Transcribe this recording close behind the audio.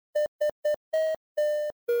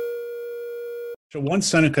So One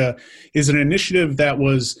Seneca is an initiative that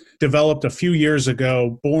was developed a few years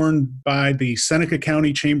ago, born by the Seneca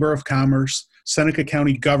County Chamber of Commerce, Seneca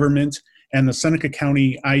County government, and the Seneca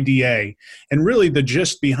County IDA. And really the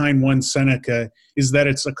gist behind One Seneca is that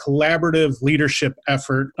it's a collaborative leadership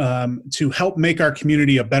effort to help make our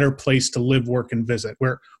community a better place to live, work, and visit.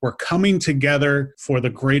 We're coming together for the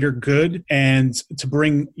greater good and to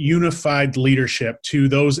bring unified leadership to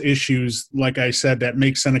those issues, like I said, that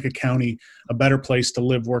make Seneca County a better place to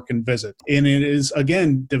live, work, and visit. And it is,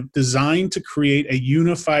 again, designed to create a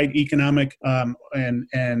unified economic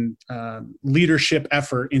and leadership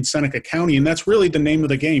effort in Seneca County. And that's really the name of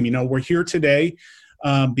the game. You know, we're here today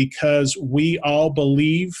because we all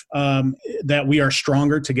believe that we are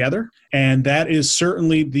stronger together. And that is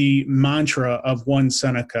certainly the mantra of One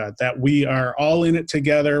Seneca, that we are all in it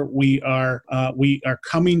together. We are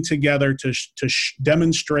coming together to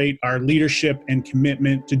demonstrate our leadership and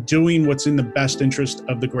commitment to doing what's in the best interest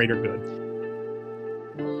of the greater good.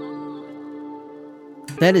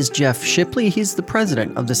 That is Jeff Shipley. He's the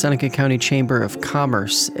president of the Seneca County Chamber of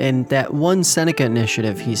Commerce, and that One Seneca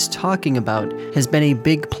initiative he's talking about has been a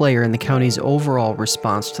big player in the county's overall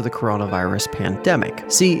response to the coronavirus pandemic.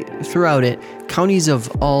 See, throughout it, counties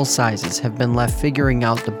of all sizes have been left figuring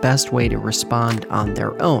out the best way to respond on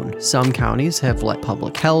their own. Some counties have let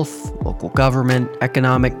public health, local government,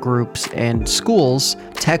 economic groups, and schools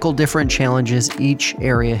tackle different challenges each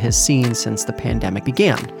area has seen since the pandemic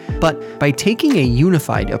began. But by taking a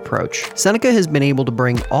unified approach, Seneca has been able to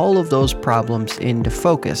bring all of those problems into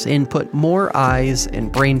focus and put more eyes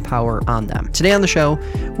and brain power on them. Today on the show,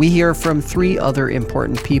 we hear from three other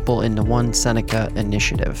important people in the One Seneca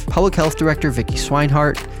initiative: Public Health Director Vickie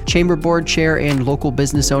Swinehart, Chamber Board Chair and local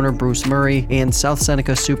business owner Bruce Murray, and South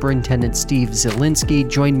Seneca Superintendent Steve Zielinski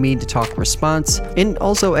joined me to talk response and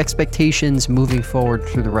also expectations moving forward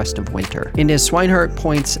through the rest of winter. And as Swinehart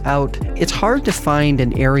points out, it's hard to find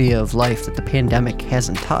an area of life that the pandemic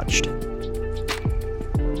hasn't touched.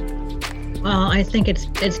 Well, I think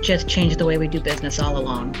it's just changed the way we do business all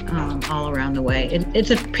along, all around the way. It's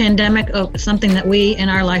a pandemic of something that we in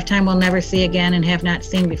our lifetime will never see again and have not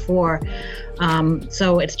seen before.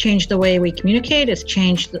 So it's changed the way we communicate. It's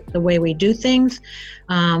changed the way we do things.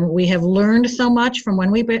 We have learned so much from when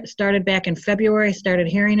we started back in February, started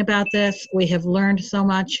hearing about this. We have learned so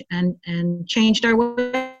much and changed our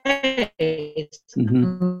ways. I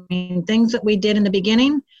mean, things that we did in the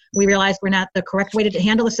beginning, we realized were not the correct way to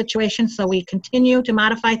handle the situation. So we continue to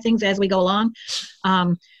modify things as we go along.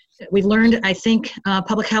 We've learned, I think,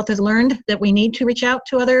 public health has learned that we need to reach out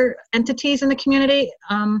to other entities in the community.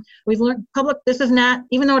 We've learned this is not,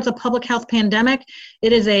 even though it's a public health pandemic,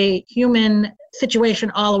 it is a human situation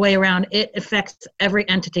all the way around. It affects every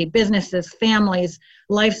entity, businesses, families,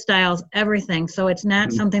 lifestyles, everything. So it's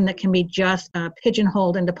not something that can be just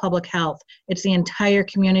pigeonholed into public health. It's the entire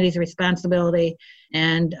community's responsibility.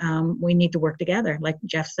 And we need to work together, like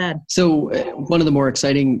Jeff said. So one of the more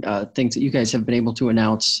exciting things that you guys have been able to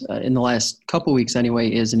announce in the last couple weeks anyway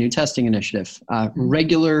is a new testing initiative.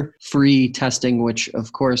 Regular free testing, which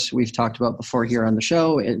of course we've talked about before here on the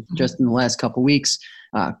show. Just in the last couple weeks,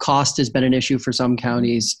 cost has been an issue for some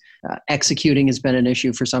counties. Executing has been an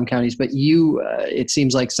issue for some counties. But it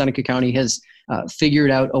seems like Seneca County has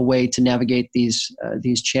figured out a way to navigate these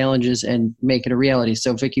challenges and make it a reality.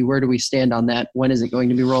 So Vickie, where do we stand on that? When is it going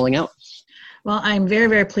to be rolling out? Well, I'm very,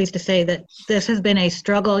 very pleased to say that this has been a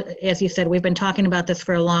struggle. As you said, we've been talking about this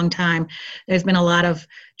for a long time. There's been a lot of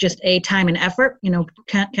just time and effort,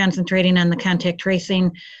 concentrating on the contact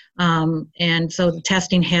tracing. And so the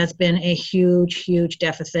testing has been a huge, huge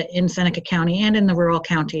deficit in Seneca County and in the rural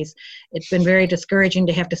counties. It's been very discouraging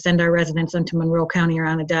to have to send our residents into Monroe County or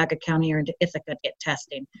Onondaga County or into Ithaca to get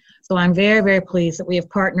testing. So I'm very, very pleased that we have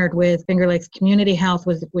partnered with Finger Lakes Community Health,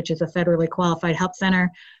 which is a federally qualified health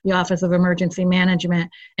center, the Office of Emergency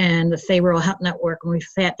Management, and the Say Rural Health Network. And we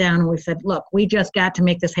sat down and we said, look, we just got to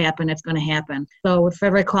make this happen. It's going to happen. So with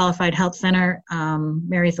Federally Qualified Health Center,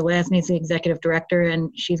 Mary Zielinski is the executive director,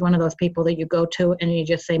 and she's one of those people that you go to and you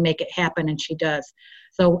just say, make it happen, and she does.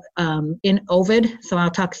 So in Ovid, so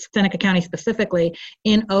I'll talk Seneca County specifically,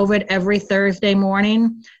 in Ovid every Thursday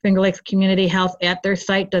morning, Finger Lakes Community Health at their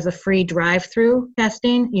site does a free drive-through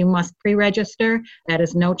testing. You must pre-register. That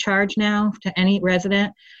is no charge now to any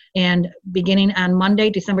resident. And beginning on Monday,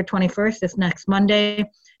 December 21st, this next Monday,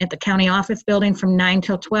 at the county office building from 9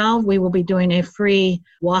 till 12, we will be doing a free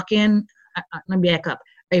walk-in. Let me back up.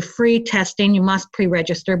 a free testing. You must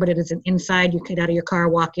pre-register, but it is an inside. You get out of your car,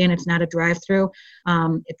 walk in. It's not a drive-through.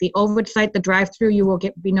 At the Ovid site, the drive-through, you will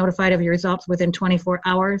be notified of your results within 24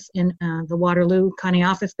 hours. In the Waterloo County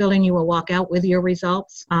Office Building, you will walk out with your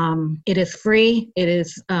results. It is free. It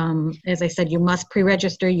is, as I said, you must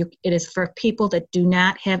pre-register. It is for people that do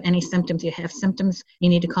not have any symptoms. You have symptoms, you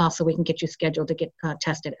need to call so we can get you scheduled to get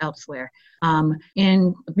tested elsewhere.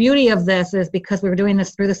 And the beauty of this is because we were doing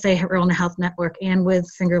this through the Sahara Health Network and with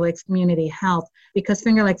Finger Lakes Community Health, because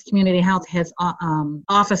Finger Lakes Community Health has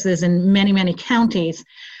offices in many, many counties.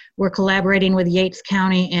 We're collaborating with Yates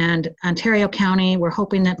County and Ontario County. We're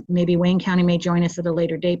hoping that maybe Wayne County may join us at a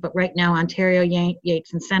later date, but right now Ontario,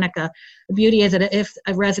 Yates, and Seneca. The beauty is that if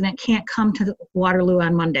a resident can't come to Waterloo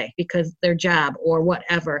on Monday because their job or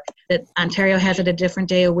whatever, that Ontario has it a different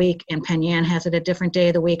day a week and Penn Yan has it a different day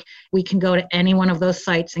of the week, we can go to any one of those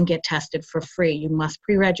sites and get tested for free. You must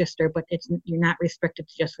pre-register, but you're not restricted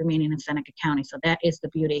to just remaining in Seneca County. So that is the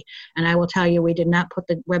beauty. And I will tell you, we did not put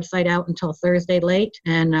the website out until Thursday late,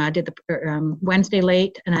 and did the Wednesday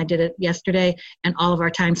late, and I did it yesterday, and all of our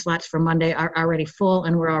time slots for Monday are already full,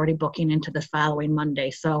 and we're already booking into the following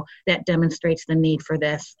Monday. So that demonstrates the need for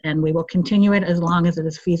this, and we will continue it as long as it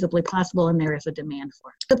is feasibly possible and there is a demand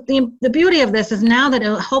for it. But the beauty of this is now that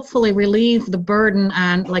it'll hopefully relieve the burden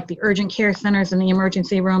on like the urgent care centers and the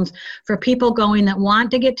emergency rooms for people going that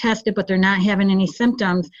want to get tested but they're not having any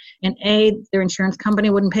symptoms, and A, their insurance company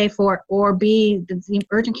wouldn't pay for it, or B, the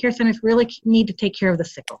urgent care centers really need to take care of the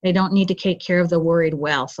sick. They don't need to take care of the worried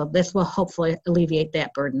well. So this will hopefully alleviate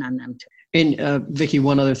that burden on them too. And Vickie,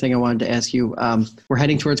 one other thing I wanted to ask you. We're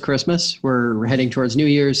heading towards Christmas. We're heading towards New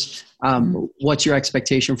Year's. What's your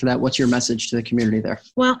expectation for that? What's your message to the community there?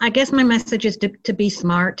 Well, I guess my message is to be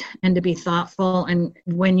smart and to be thoughtful. And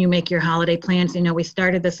when you make your holiday plans, we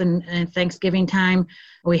started this in Thanksgiving time.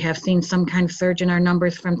 We have seen some kind of surge in our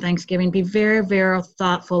numbers from Thanksgiving. Be very, very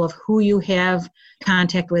thoughtful of who you have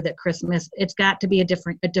contact with at Christmas. It's got to be a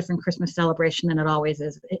different Christmas celebration than it always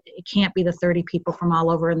is. It can't be the 30 people from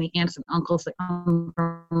all over and the aunts and uncles that come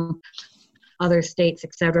from other states,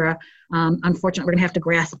 et cetera. Unfortunately, we're going to have to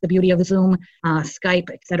grasp the beauty of Zoom,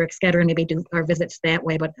 Skype, et cetera, and maybe do our visits that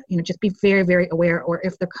way. But, just be very, very aware. Or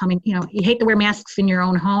if they're coming, you hate to wear masks in your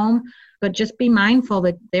own home, but just be mindful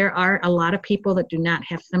that there are a lot of people that do not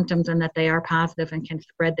have symptoms and that they are positive and can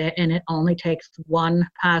spread that. And it only takes one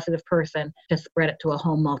positive person to spread it to a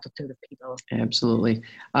whole multitude of people. Absolutely.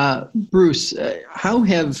 Bruce, how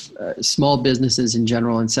have small businesses in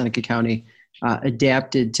general in Seneca County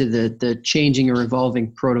adapted to the changing or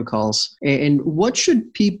evolving protocols? And what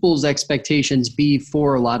should people's expectations be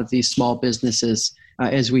for a lot of these small businesses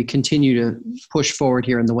as we continue to push forward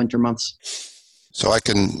here in the winter months? So I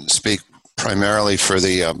can speak primarily for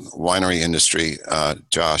the winery industry,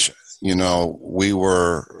 Josh. We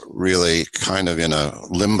were really kind of in a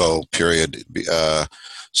limbo period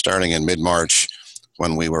starting in mid-March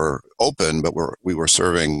when we were open, but we were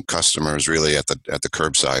serving customers really at the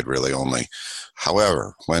curbside really only.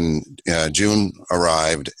 However, when June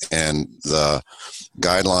arrived and the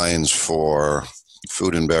guidelines for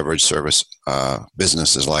food and beverage service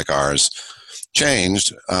businesses like ours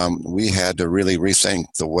changed, we had to really rethink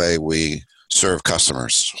the way we serve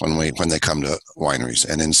customers when they come to wineries.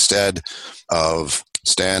 And instead of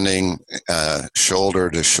standing shoulder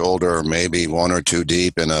to shoulder, maybe one or two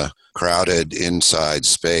deep in a crowded inside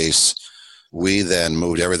space, we then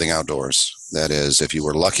moved everything outdoors. That is, if you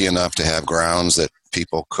were lucky enough to have grounds that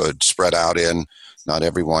people could spread out in, not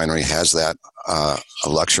every winery has that a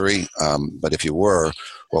luxury, but if you were,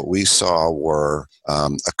 what we saw were a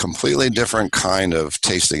completely different kind of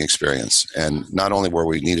tasting experience. And not only were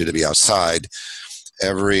we needed to be outside,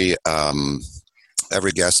 every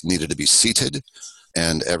guest needed to be seated,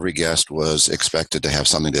 and every guest was expected to have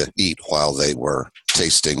something to eat while they were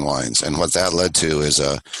tasting wines. And what that led to is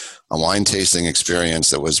a wine tasting experience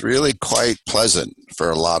that was really quite pleasant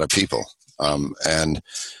for a lot of people. And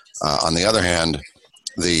on the other hand,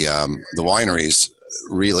 the wineries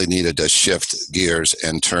really needed to shift gears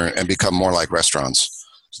and become more like restaurants.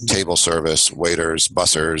 Table service, waiters,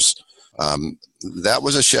 bussers. That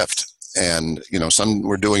was a shift. And, some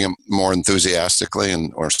were doing it more enthusiastically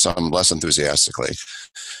or some less enthusiastically.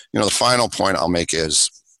 The final point I'll make is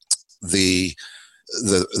the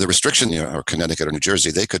restriction, or Connecticut or New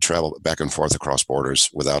Jersey, they could travel back and forth across borders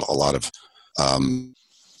without a lot of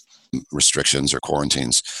restrictions or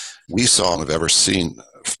quarantines. We saw and have ever seen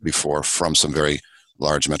before from some very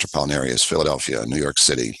large metropolitan areas, Philadelphia, New York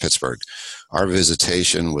City, Pittsburgh. Our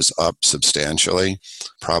visitation was up substantially.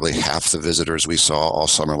 Probably half the visitors we saw all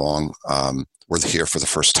summer long were here for the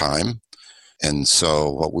first time. And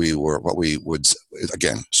so what we would,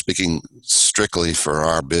 again, speaking strictly for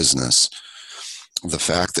our business, the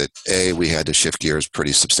fact that A, we had to shift gears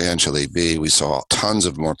pretty substantially, B, we saw tons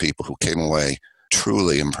of more people who came away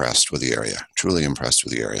truly impressed with the area.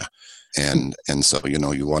 And so,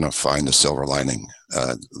 you want to find a silver lining.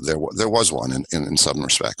 There was one in some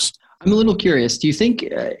respects. I'm a little curious. Do you think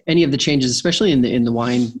any of the changes, especially in the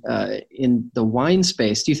wine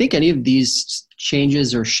space, do you think any of these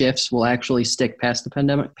changes or shifts will actually stick past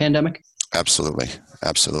the pandemic? Absolutely.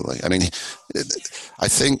 I mean, I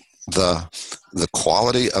think the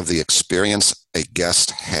quality of the experience a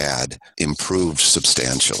guest had improved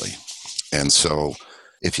substantially. And so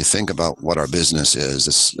if you think about what our business is,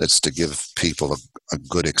 it's to give people a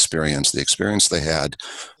good experience. The experience they had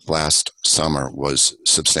last summer was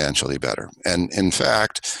substantially better. And in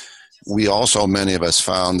fact, we also, many of us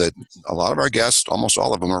found that a lot of our guests, almost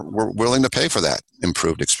all of them, were willing to pay for that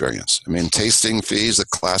improved experience. I mean, tasting fees, the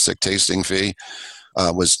classic tasting fee,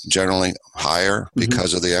 was generally higher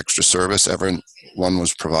because of the extra service everyone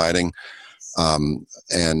was providing.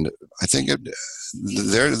 And I think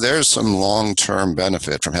there's some long-term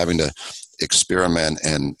benefit from having to experiment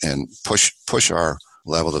and push our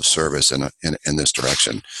level of service in this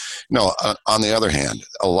direction. On the other hand,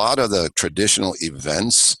 a lot of the traditional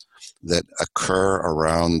events that occur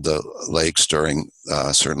around the lakes during,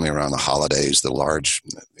 certainly around the holidays, the large,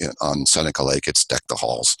 on Seneca Lake, it's Deck the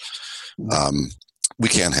Halls. We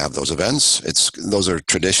can't have those events. Those are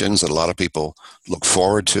traditions that a lot of people look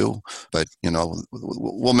forward to, but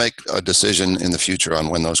we'll make a decision in the future on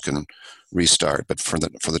when those can restart. But for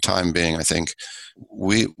the time being, I think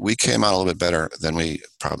we came out a little bit better than we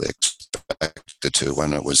probably expected to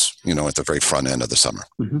when it was at the very front end of the summer.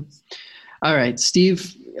 Mm-hmm. All right,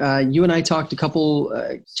 Steve, you and I talked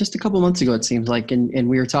just a couple months ago, it seems like, and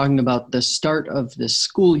we were talking about the start of the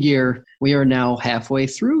school year. We are now halfway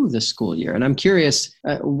through the school year. And I'm curious,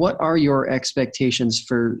 what are your expectations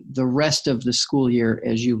for the rest of the school year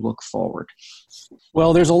as you look forward?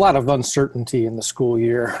 Well, there's a lot of uncertainty in the school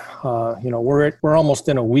year. We're almost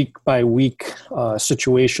in a week-by-week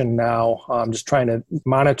situation now. Just trying to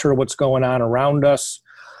monitor what's going on around us.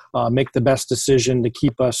 Make the best decision to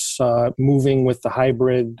keep us moving with the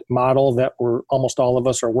hybrid model that almost all of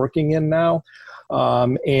us are working in now.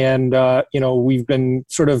 We've been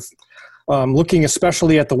sort of looking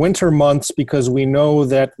especially at the winter months because we know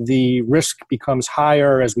that the risk becomes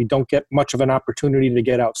higher as we don't get much of an opportunity to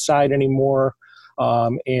get outside anymore.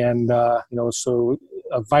 So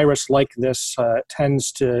a virus like this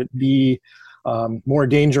tends to be more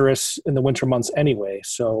dangerous in the winter months anyway.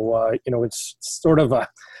 So, it's sort of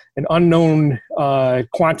an unknown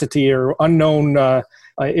quantity or unknown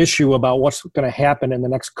issue about what's going to happen in the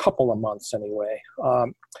next couple of months anyway.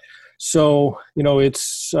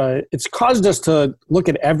 It's caused us to look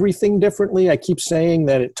at everything differently. I keep saying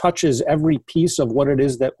that it touches every piece of what it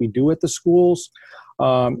is that we do at the schools.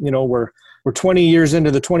 We're 20 years into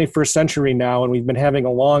the 21st century now, and we've been having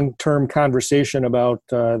a long-term conversation about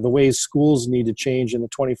the ways schools need to change in the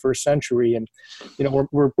 21st century. And,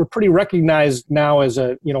 we're pretty recognized now as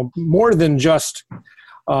more than just,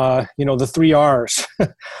 the 3 R's.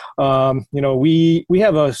 We're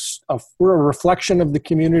a reflection of the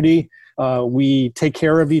community. We take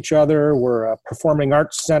care of each other. We're a performing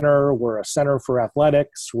arts center. We're a center for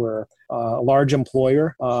athletics. We're a large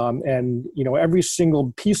employer. Every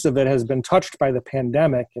single piece of it has been touched by the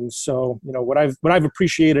pandemic. And so, what I've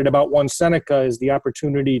appreciated about One Seneca is the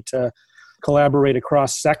opportunity to collaborate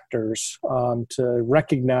across sectors, to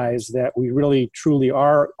recognize that we really, truly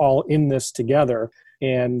are all in this together.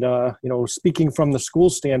 And, speaking from the school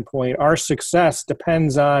standpoint, our success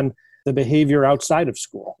depends on the behavior outside of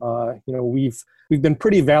school. We've been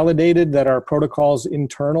pretty validated that our protocols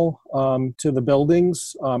internal to the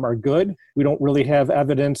buildings are good. We don't really have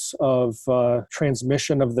evidence of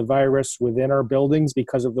transmission of the virus within our buildings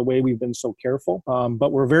because of the way we've been so careful.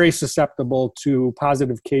 But we're very susceptible to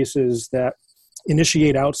positive cases that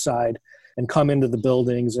initiate outside and come into the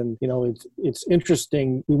buildings. And, it's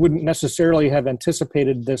interesting. We wouldn't necessarily have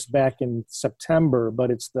anticipated this back in September, but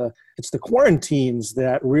it's the quarantines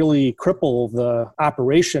that really cripple the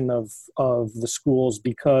operation of the schools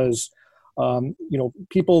because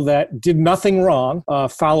people that did nothing wrong,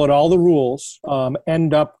 followed all the rules,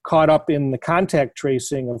 end up caught up in the contact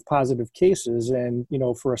tracing of positive cases. And,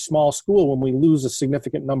 for a small school, when we lose a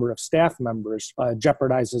significant number of staff members,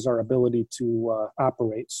 jeopardizes our ability to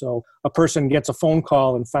operate. So a person gets a phone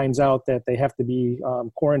call and finds out that they have to be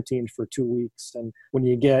quarantined for 2 weeks. And when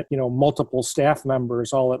you get, multiple staff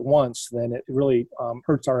members all at once, then it really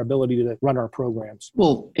hurts our ability to run our programs.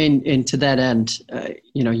 Well, and to that end,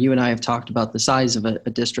 you and I have talked about the size of a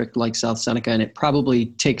district like South Seneca, and it probably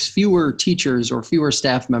takes fewer teachers or fewer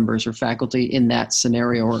staff members or faculty in that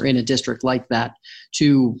scenario or in a district like that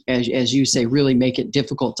to, as you say, really make it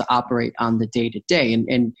difficult to operate on the day-to-day.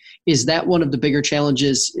 And is that one of the bigger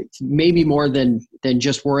challenges, maybe more than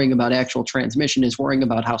just worrying about actual transmission, is worrying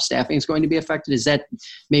about how staffing is going to be affected? Is that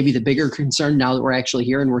maybe the bigger concern now that we're actually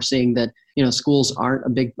here and we're seeing that, schools aren't a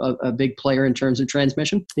big player in terms of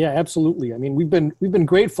transmission? Yeah, absolutely. I mean, we've been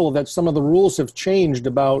grateful that some of the rules have changed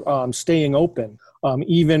about staying open.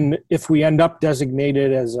 Even if we end up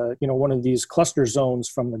designated as one of these cluster zones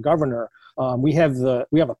from the governor, we have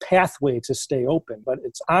a pathway to stay open. But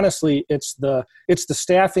it's the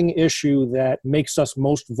staffing issue that makes us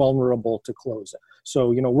most vulnerable to closing.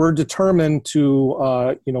 So we're determined to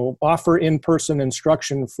offer in-person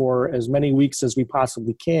instruction for as many weeks as we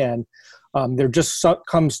possibly can. There just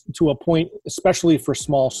comes to a point, especially for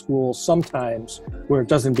small schools, sometimes where it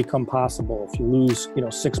doesn't become possible. If you lose,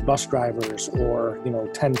 6 bus drivers or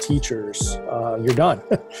 10 teachers, you're done.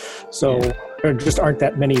 So there just aren't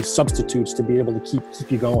that many substitutes to be able to keep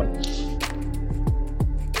you going.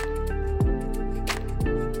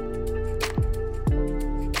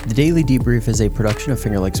 The Daily Debrief is a production of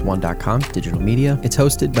FingerLakes1.com digital media. It's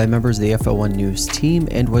hosted by members of the FO1 News team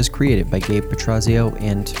and was created by Gabe Petrazio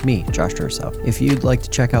and me, Josh Durso. If you'd like to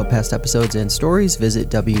check out past episodes and stories, visit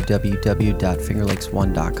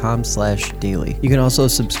www.fingerlakes1.com/daily. You can also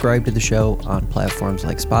subscribe to the show on platforms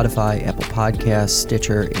like Spotify, Apple Podcasts,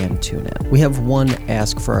 Stitcher, and TuneIn. We have one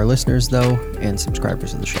ask for our listeners, though, and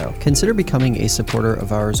subscribers of the show. Consider becoming a supporter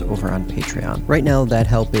of ours over on Patreon. Right now, that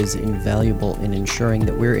help is invaluable in ensuring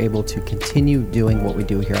that we're able to continue doing what we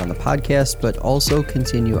do here on the podcast, but also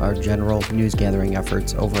continue our general news gathering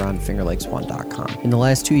efforts over on FingerLakes1.com. In the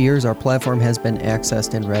last 2 years, our platform has been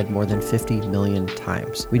accessed and read more than 50 million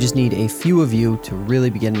times. We just need a few of you to really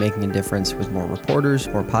begin making a difference with more reporters,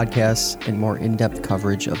 more podcasts, and more in-depth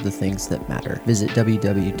coverage of the things that matter. Visit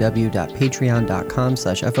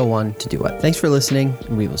www.patreon.com/FO1 to do it. Thanks for listening,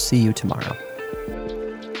 and we will see you tomorrow.